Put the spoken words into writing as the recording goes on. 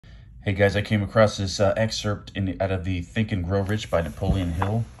Hey guys, I came across this excerpt out of the Think and Grow Rich by Napoleon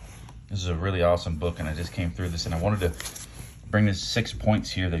Hill. This is a really awesome book, and I just came through this, and I wanted to bring this 6 points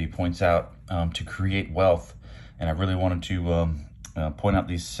here that he points out to create wealth. And I really wanted to point out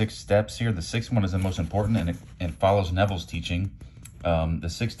these 6 steps here. The 6th one is the most important, and it follows Neville's teaching. The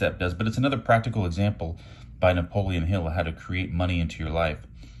 6th step does, but it's another practical example by Napoleon Hill of how to create money into your life.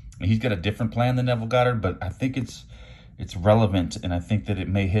 And he's got a different plan than Neville Goddard, but I think it's relevant, and I think that it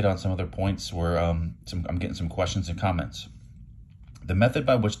may hit on some other points where I'm getting some questions and comments. The method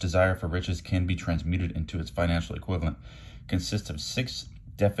by which desire for riches can be transmuted into its financial equivalent consists of 6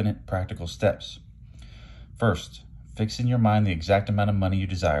 definite practical steps. First, fix in your mind the exact amount of money you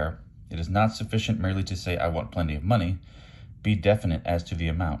desire. It is not sufficient merely to say, "I want plenty of money." Be definite as to the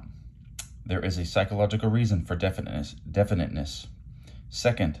amount. There is a psychological reason for definiteness.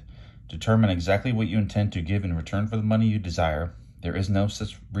 Second, determine exactly what you intend to give in return for the money you desire. There is no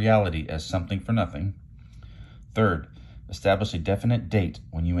such reality as something for nothing. Third, establish a definite date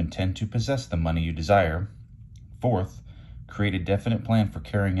when you intend to possess the money you desire. Fourth, create a definite plan for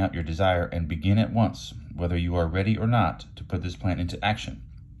carrying out your desire and begin at once, whether you are ready or not, to put this plan into action.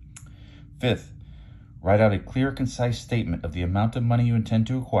 Fifth, write out a clear, concise statement of the amount of money you intend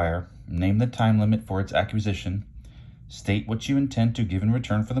to acquire, name the time limit for its acquisition, state what you intend to give in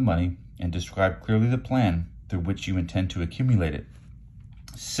return for the money, and describe clearly the plan through which you intend to accumulate it.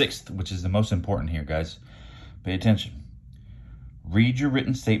 6th, which is the most important here, guys, pay attention. Read your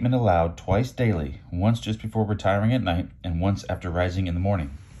written statement aloud twice daily, once just before retiring at night and once after rising in the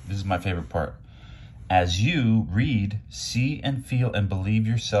morning. This is my favorite part. As you read, see and feel and believe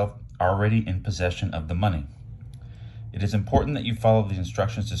yourself already in possession of the money. It is important that you follow the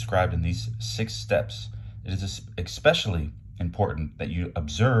instructions described in these 6 steps. It is especially important that you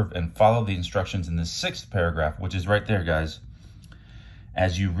observe and follow the instructions in the 6th paragraph, which is right there, guys.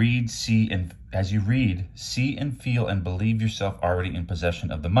 As you read, see and feel and believe yourself already in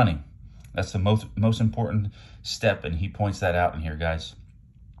possession of the money. That's the most important step, and he points that out in here, guys.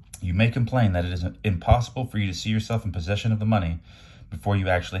 You may complain that it is impossible for you to see yourself in possession of the money before you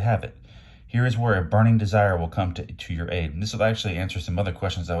actually have it. Here is where a burning desire will come to your aid. And this will actually answer some other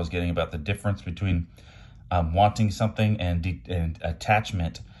questions I was getting about the difference between wanting something and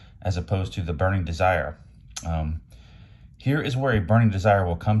attachment as opposed to the burning desire. Here is where a burning desire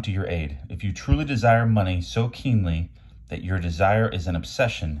will come to your aid. If you truly desire money so keenly that your desire is an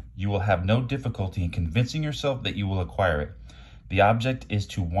obsession, you will have no difficulty in convincing yourself that you will acquire it. The object is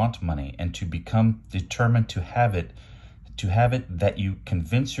to want money and to become determined to have it that you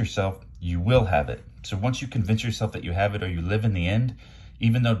convince yourself you will have it. So once you convince yourself that you have it, or you live in the end,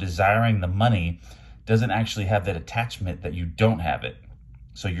 even though desiring the money doesn't actually have that attachment that you don't have it.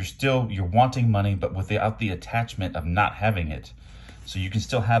 So you're wanting money, but without the attachment of not having it. So you can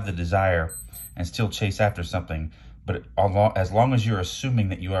still have the desire and still chase after something, but as long as you're assuming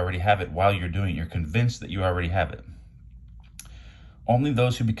that you already have it while you're doing it, you're convinced that you already have it. Only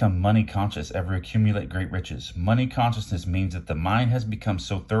those who become money conscious ever accumulate great riches. Money consciousness means that the mind has become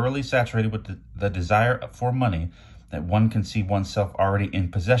so thoroughly saturated with the desire for money that one can see oneself already in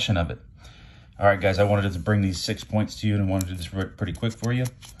possession of it. All right, guys, I wanted to bring these 6 points to you, and I wanted to do this pretty quick for you.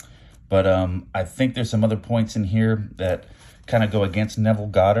 But I think there's some other points in here that kind of go against Neville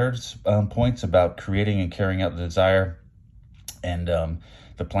Goddard's points about creating and carrying out the desire and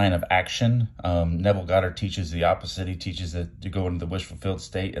the plan of action. Neville Goddard teaches the opposite. He teaches that to go into the wish-fulfilled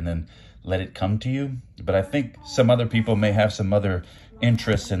state and then let it come to you. But I think some other people may have some other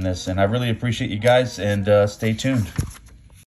interests in this, and I really appreciate you guys, and stay tuned.